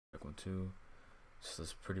to. So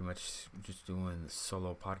it's pretty much just doing the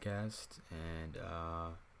solo podcast, and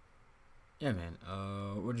yeah, man.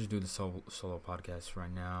 We'll just do the solo podcast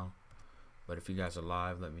right now. But if you guys are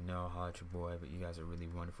live, let me know. Holla at your boy. But you guys are really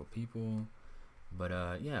wonderful people. But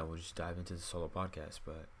yeah, we'll just dive into the solo podcast.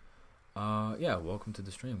 But yeah, welcome to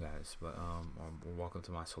the stream, guys. But welcome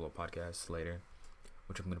to my solo podcast later,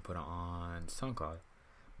 which I'm gonna put on SoundCloud.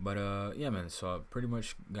 But yeah, man. So pretty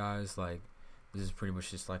much, guys, like this is pretty much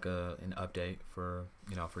just like an update for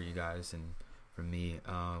for you guys and for me.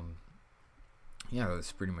 Yeah,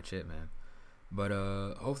 that's pretty much it, man. But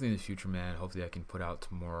hopefully in the future, man, hopefully I can put out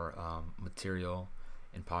some more material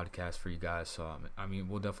and podcasts for you guys. So I mean,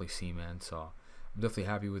 we'll definitely see, man. So I'm definitely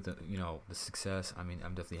happy with the success. I mean,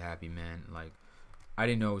 I'm definitely happy, man. Like I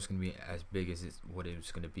didn't know it was gonna be as big as what it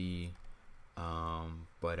was gonna be.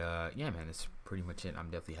 But yeah, man, that's pretty much it. I'm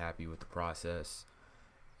definitely happy with the process,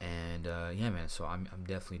 and yeah, man. So I'm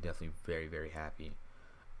definitely very very happy.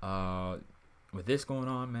 With this going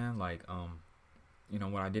on, man, like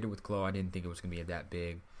when I did it with Chloe, I didn't think it was gonna be that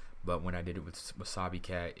big, but when I did it with Wasabi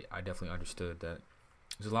Cat, I definitely understood that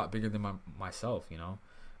it was a lot bigger than myself.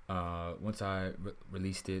 Once I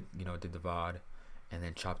released it, did the VOD, and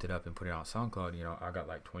then chopped it up and put it on SoundCloud. I got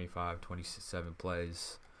like 25, 27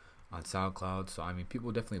 plays on SoundCloud. So I mean,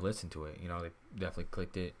 people definitely listened to it. They definitely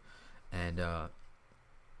clicked it, and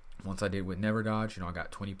once I did with Never Dodge, I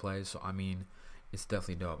got 20 plays. So I mean, it's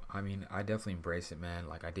definitely dope. I mean, I definitely embrace it, man.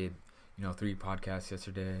 Like I did. 3 podcasts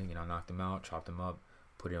yesterday, knocked them out, chopped them up,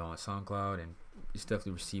 put it on SoundCloud, and it's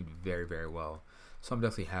definitely received very, very well. So I'm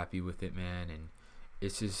definitely happy with it, man. And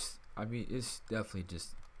it's just, I mean, it's definitely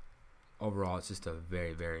just, overall, it's just a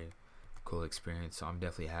very, very cool experience. So I'm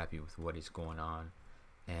definitely happy with what is going on.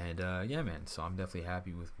 And yeah, man, so I'm definitely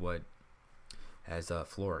happy with what has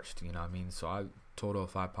flourished, you know what I mean? So I total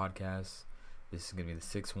of 5 podcasts. This is going to be the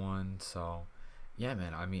 6th one, so yeah,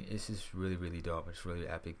 man. I mean, it's just really, really dope. It's really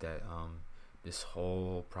epic that this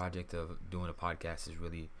whole project of doing a podcast is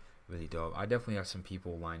really, really dope. I definitely have some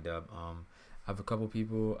people lined up. I have a couple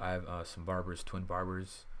people. I have some twin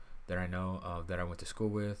barbers that I know that I went to school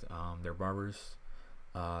with. They're barbers.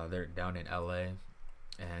 They're down in LA,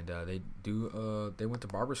 and they went to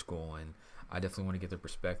barber school, and I definitely want to get their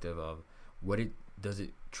perspective of what it does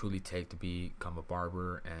it truly take to become a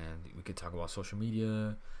barber. And we could talk about social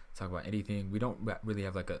media, talk about anything. We don't really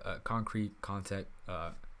have like a concrete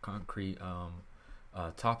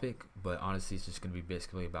topic, but honestly it's just going to be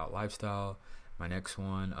basically about lifestyle. My next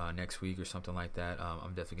one next week or something like that,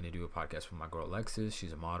 I'm definitely going to do a podcast with my girl Alexis.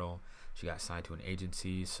 She's a model. She got signed to an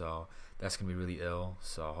agency, so that's going to be really ill.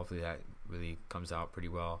 So hopefully that really comes out pretty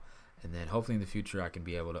well, and then hopefully in the future I can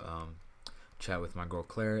be able to chat with my girl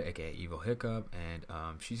Claire, aka Evil Hiccup, and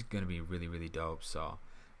she's going to be really, really dope. So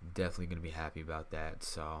definitely gonna be happy about that.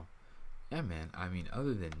 So yeah, man. I mean,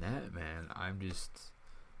 other than that, man, I'm just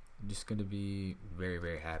gonna be very,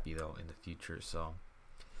 very happy though in the future. So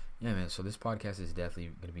yeah, man. So this podcast is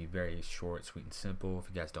definitely gonna be very short, sweet, and simple. If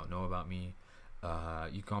you guys don't know about me,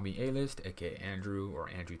 you call me A-List, aka Andrew or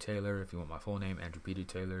Andrew Taylor. If you want my full name, Andrew Peter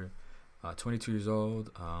Taylor. 22 years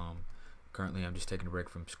old. Currently, I'm just taking a break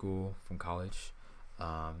from college,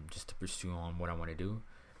 just to pursue on what I want to do.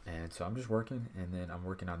 And so I'm just working, and then I'm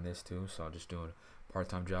working on this too. So I'm just doing a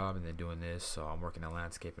part-time job and then doing this. So I'm working on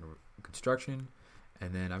landscape and construction,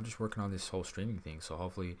 and then I'm just working on this whole streaming thing. So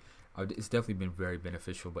hopefully, it's definitely been very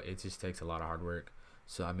beneficial, but it just takes a lot of hard work.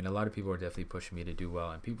 So I mean, a lot of people are definitely pushing me to do well,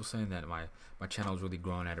 and people saying that my channel is really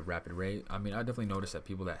growing at a rapid rate. I mean, I definitely noticed that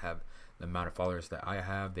people that have the amount of followers that I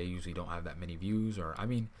have, they usually don't have that many views, or I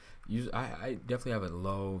mean, I definitely have a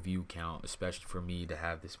low view count, especially for me to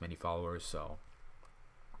have this many followers. So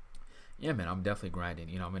yeah, man, I'm definitely grinding.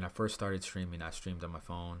 When I first started streaming, I streamed on my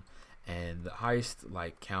phone, and the highest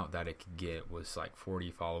like count that I could get was like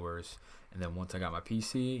 40 followers. And then once I got my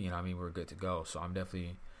PC, we're good to go. So I'm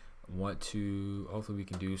definitely hopefully we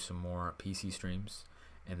can do some more PC streams,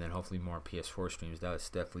 and then hopefully more PS4 streams. That's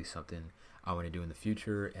definitely something I want to do in the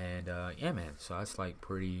future. And yeah, man, so that's like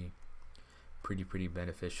pretty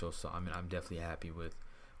beneficial. So I mean, I'm definitely happy with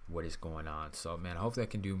what is going on. So man, hopefully I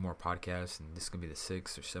can do more podcasts, and this is gonna be the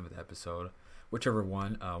 6th or 7th episode, whichever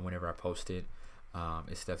one. Whenever I post it,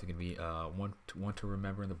 it's definitely gonna be one to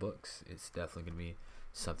remember in the books. It's definitely gonna be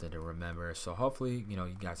something to remember. So hopefully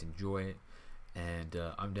you guys enjoy it, and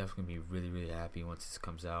I'm definitely gonna be really, really happy once this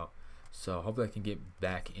comes out. So hopefully I can get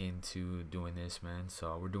back into doing this, man.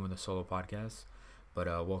 So we're doing the solo podcast, but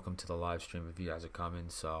welcome to the live stream if you guys are coming.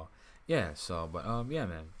 So yeah, yeah,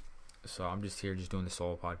 man. So I'm just here just doing the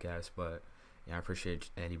solo podcast, but yeah, I appreciate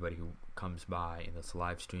anybody who comes by in this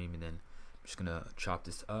live stream, and then I'm just gonna chop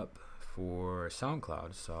this up for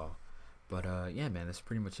SoundCloud. So But yeah, man, that's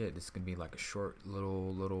pretty much it. This is gonna be like a short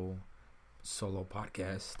little solo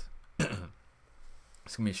podcast.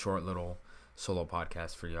 It's gonna be a short little solo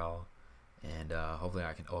podcast for y'all, and hopefully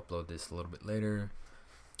I can upload this a little bit later.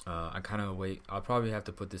 I kind of wait. I'll probably have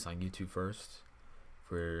to put this on YouTube first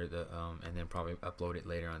for the and then probably upload it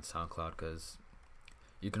later on SoundCloud, because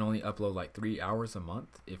you can only upload like 3 hours a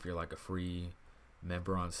month if you're like a free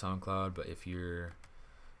member on SoundCloud. But if you're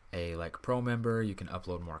a like pro member, you can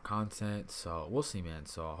upload more content. So we'll see, man.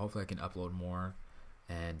 So hopefully I can upload more,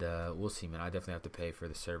 and we'll see, man. I definitely have to pay for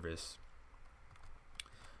the service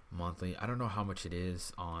monthly. I don't know how much it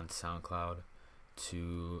is on SoundCloud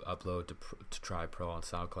to upload to try pro on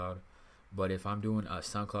SoundCloud, but if I'm doing a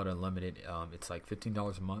SoundCloud Unlimited, it's like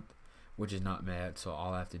 $15 a month, which is not bad. So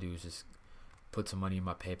all I have to do is just put some money in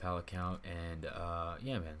my PayPal account, and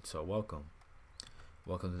yeah, man. So welcome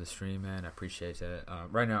to the stream, man. I appreciate that.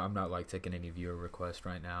 Right now I'm not like taking any viewer requests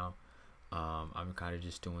right now. I'm kind of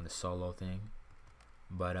just doing the solo thing,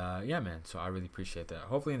 but yeah, man. So I really appreciate that.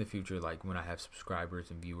 Hopefully in the future, like when I have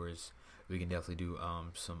subscribers and viewers, we can definitely do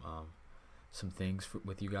some things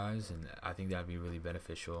with you guys, and I think that'd be really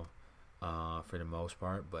beneficial for the most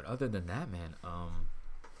part. But other than that, man,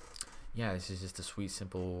 yeah, this is just a sweet,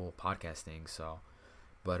 simple podcast thing. So,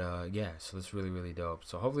 but yeah, so it's really dope.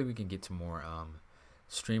 So hopefully we can get to more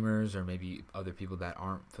streamers, or maybe other people that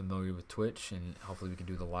aren't familiar with Twitch, and hopefully we can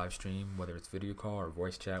do the live stream, whether it's video call or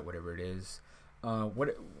voice chat, whatever it is,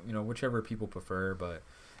 whichever people prefer. But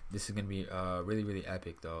this is gonna be really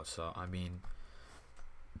epic though. So I mean,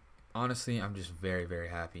 honestly, I'm just very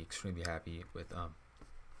happy, extremely happy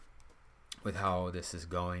with how this is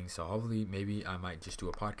going. So hopefully maybe I might just do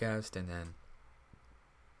a podcast, and then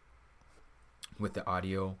with the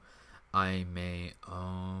audio I may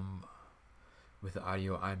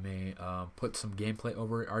put some gameplay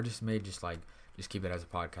over it, or just keep it as a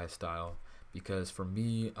podcast style, because for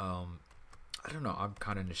me, I don't know, I'm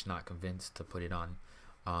kind of just not convinced to put it on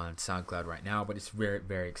SoundCloud right now, but it's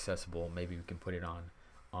very accessible. Maybe we can put it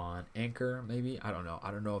on Anchor, maybe. I don't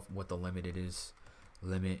know what the limit it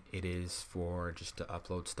is for just to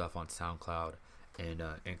upload stuff on SoundCloud and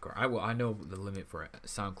Anchor. I know the limit for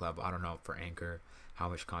SoundCloud, but I don't know for Anchor how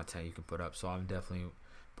much content you can put up. So I'm definitely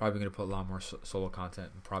probably gonna put a lot more solo content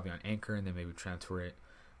probably on Anchor, and then maybe transfer it.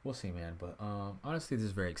 We'll see, man. But honestly, this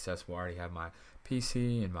is very accessible. I already have my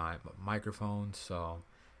PC and my microphone. So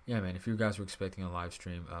yeah, man, if you guys were expecting a live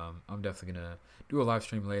stream, I'm definitely gonna do a live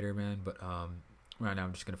stream later, man. But right now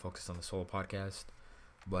I'm just gonna focus on the solo podcast.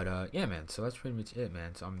 But yeah, man, so that's pretty much it,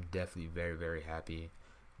 man. So I'm definitely very happy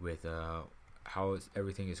with how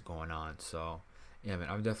everything is going on. So yeah, man,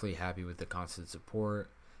 I'm definitely happy with the constant support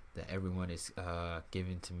that everyone is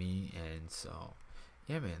giving to me. And so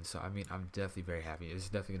yeah, man, so I mean, I'm definitely very happy. It's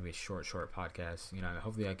definitely gonna be a short podcast. You know,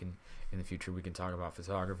 hopefully I can, in the future, we can talk about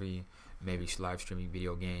photography, maybe live streaming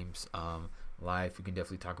video games, live. We can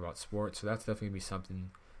definitely talk about sports. So that's definitely gonna be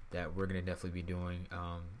something that we're gonna definitely be doing.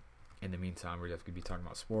 In the meantime, we're definitely gonna be talking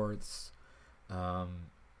about sports.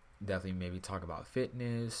 Definitely maybe talk about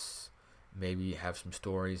fitness. Maybe have some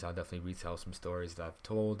stories. I'll definitely retell some stories that I've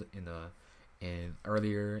told in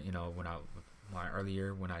earlier. You know, when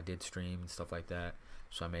I did stream and stuff like that.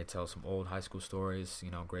 So I may tell some old high school stories,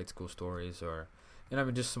 you know, grade school stories, or I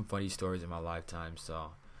mean just some funny stories in my lifetime.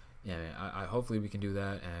 So yeah, man, I hopefully we can do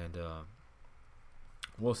that, and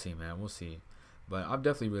we'll see, man. We'll see. But I'm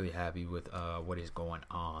definitely really happy with what is going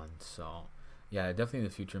on. So yeah, definitely in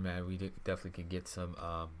the future, man, we definitely can get some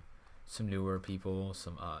newer people.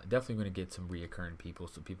 Definitely going to get some reoccurring people,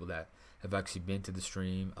 some people that have actually been to the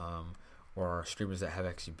stream, or streamers that have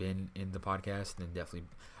actually been in the podcast, and then definitely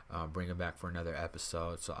bring them back for another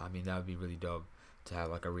episode. So I mean, that would be really dope to have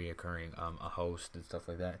like a reoccurring a host and stuff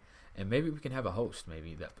like that. And maybe we can have a host,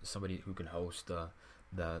 maybe that somebody who can host the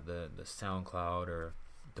SoundCloud or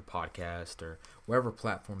the podcast, or wherever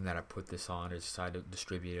platform that I put this on or decide to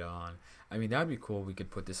distribute it on. I mean, that'd be cool. We could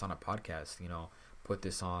put this on a podcast, you know, put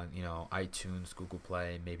this on, you know, iTunes, Google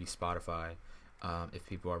Play, maybe Spotify, if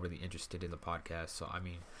people are really interested in the podcast. So I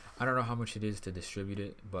mean, I don't know how much it is to distribute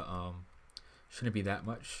it, but shouldn't be that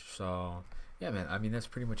much. So yeah, man, I mean, that's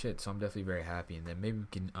pretty much it. So I'm definitely very happy. And then maybe we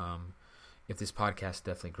can, if this podcast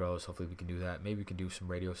definitely grows, hopefully we can do that. Maybe we can do some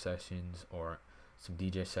radio sessions or some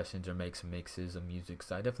DJ sessions, or make some mixes of music.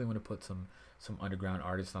 So I definitely want to put some underground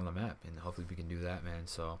artists on the map, and hopefully we can do that, man.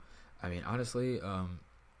 So I mean, honestly, I'm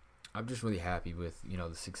just really happy with, you know,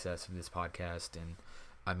 the success of this podcast, and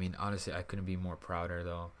I mean, honestly, I couldn't be more prouder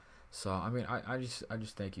though. So I mean, I just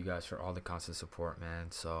thank you guys for all the constant support,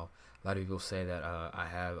 man. So a lot of people say that I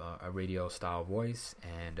have a radio style voice,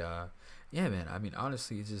 and yeah, man, I mean,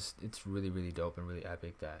 honestly, it's really dope and really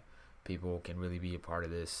epic that people can really be a part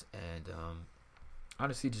of this, and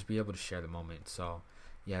honestly just be able to share the moment. So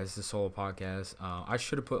yeah, this is a solo podcast. I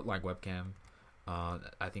should have put like webcam.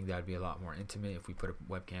 I think that'd be a lot more intimate if we put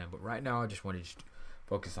a webcam, but right now I just wanted to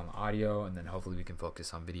focus on the audio, and then hopefully we can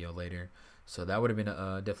focus on video later. So that would have been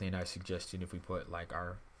definitely a nice suggestion if we put like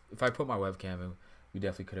if I put my webcam in, we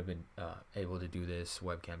definitely could have been able to do this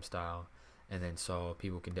webcam style, and then so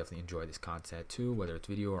people can definitely enjoy this content too, whether it's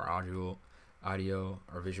video or audio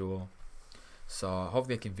or visual. So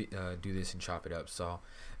hopefully I can do this and chop it up. So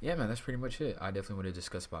yeah, man, that's pretty much it. I definitely want to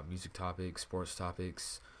discuss about music topics, sports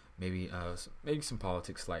topics, maybe some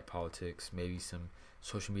politics, light politics, maybe some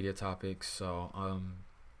social media topics. So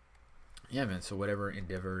yeah, man. So whatever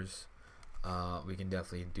endeavors, we can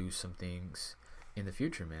definitely do some things in the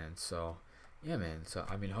future, man. So yeah, man. So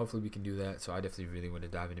I mean, hopefully we can do that. So I definitely really want to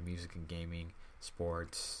dive into music and gaming,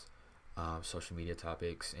 sports, social media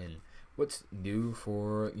topics, and what's new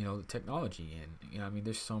for technology. And I mean,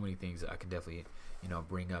 there's so many things that I can definitely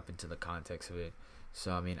bring up into the context of it.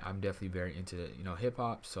 So I mean, I'm definitely very into hip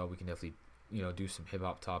hop. So we can definitely do some hip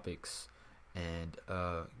hop topics. And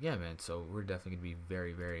yeah, man. So we're definitely gonna be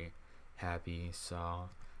very, very happy. So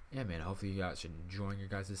yeah, man. Hopefully you guys are enjoying your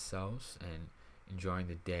guys' selves and enjoying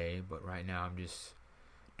the day. But right now I'm just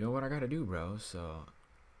doing what I gotta do, bro. So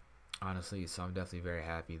honestly, so I'm definitely very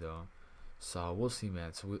happy though. So we'll see,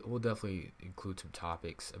 man. So we'll definitely include some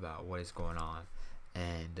topics about what is going on,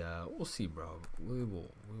 and we'll see, bro. We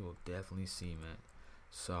will definitely see, man.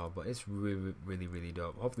 So, but it's really, really, really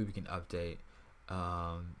dope. Hopefully, we can update,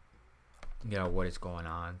 what is going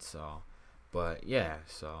on. So, but yeah,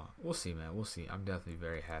 so we'll see, man. We'll see. I'm definitely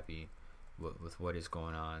very happy with what is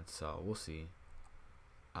going on. So we'll see.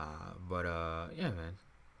 But yeah, man.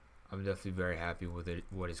 I'm definitely very happy with it.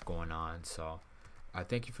 What is going on? So, I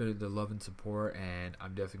thank you for the love and support, and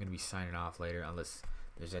I'm definitely gonna be signing off later unless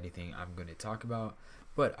there's anything I'm gonna talk about.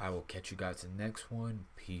 But I will catch you guys in the next one.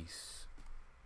 Peace.